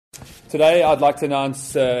Today I'd like to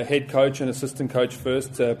announce head coach and assistant coach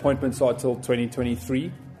first. Appointments are till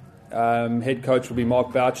 2023. Head coach will be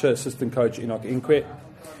Mark Boucher, assistant coach Enoch Nkwe.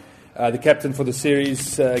 The captain for the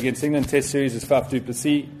series against England Test Series is Faf du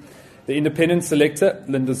Plessis. The independent selector,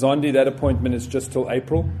 Linda Zondi, that appointment is just till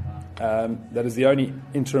April. That is the only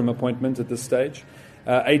interim appointment at this stage.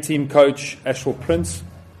 A-team coach, Ashwell Prince.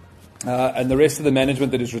 And the rest of the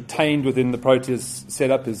management that is retained within the Proteas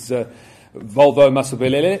setup is Volvo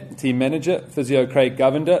Masubelele, team manager, physio Craig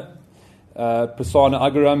Govender, Prasanna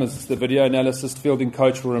Agaram as the video analyst, fielding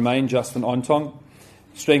coach will remain Justin Ontong,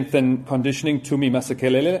 strength and conditioning Tumi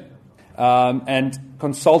Masakelele, and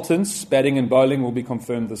consultants, batting and bowling, will be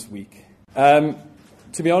confirmed this week. To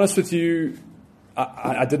be honest with you,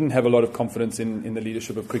 I didn't have a lot of confidence in the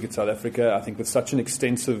leadership of Cricket South Africa. I think with such an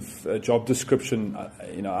extensive job description,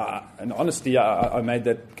 and honestly, I made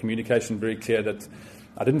that communication very clear that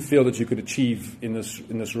I didn't feel that you could achieve in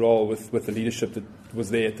this role with the leadership that was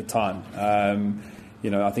there at the time.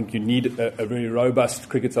 I think you need a very robust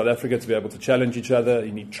Cricket South Africa to be able to challenge each other.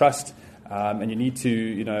 You need trust, and you need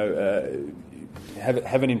to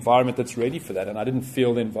have an environment that's ready for that. And I didn't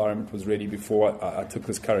feel the environment was ready before I took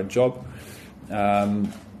this current job.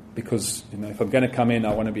 Because if I'm going to come in,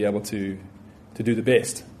 I want to be able to do the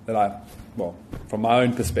best from my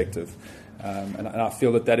own perspective. And I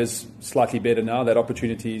feel that is slightly better now. That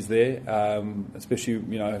opportunity is there,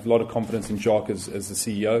 especially, I have a lot of confidence in Jock as the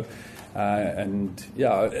CEO.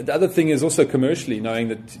 The other thing is also commercially, knowing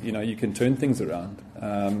that, you can turn things around.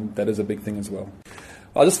 That is a big thing as well.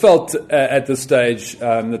 I just felt at this stage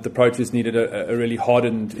that the Proteas needed a really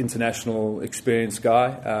hardened international experienced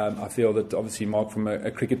guy. I feel that obviously Mark, from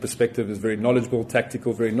a cricket perspective, is very knowledgeable,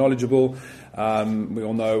 tactical, very knowledgeable. We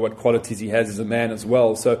all know what qualities he has as a man as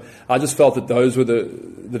well. So I just felt that those were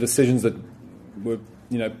the decisions that were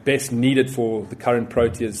best needed for the current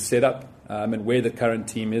Proteas setup and where the current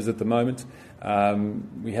team is at the moment.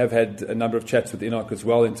 We have had a number of chats with Enoch as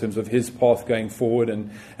well in terms of his path going forward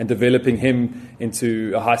and developing him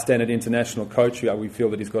into a high standard international coach. We feel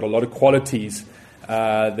that he's got a lot of qualities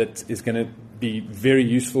that is going to be very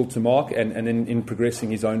useful to Mark and in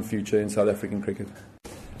progressing his own future in South African cricket.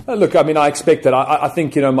 Look, I expect that. I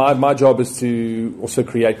think my job is to also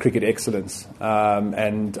create cricket excellence,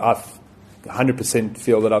 and I've 100%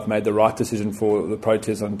 feel that I've made the right decision for the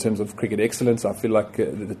Proteas in terms of cricket excellence. I feel like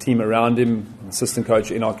the team around him, assistant coach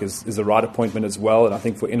Enoch, is the right appointment as well. And I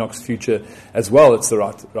think for Enoch's future as well, it's the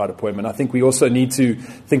right appointment. I think we also need to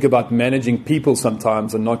think about managing people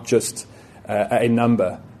sometimes and not just a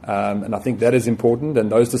number. And I think that is important,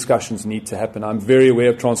 and those discussions need to happen. I'm very aware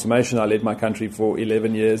of transformation. I led my country for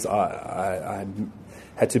 11 years. I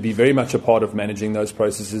had to be very much a part of managing those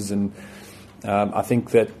processes, and I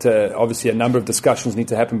think that obviously a number of discussions need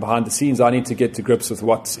to happen behind the scenes. I need to get to grips with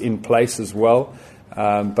what's in place as well.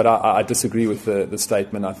 But I disagree with the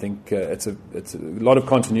statement. I think it's a lot of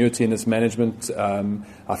continuity in this management.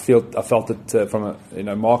 I felt that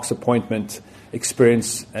from Mark's appointment,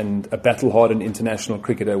 experience and a battle-hardened international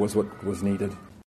cricketer was what was needed.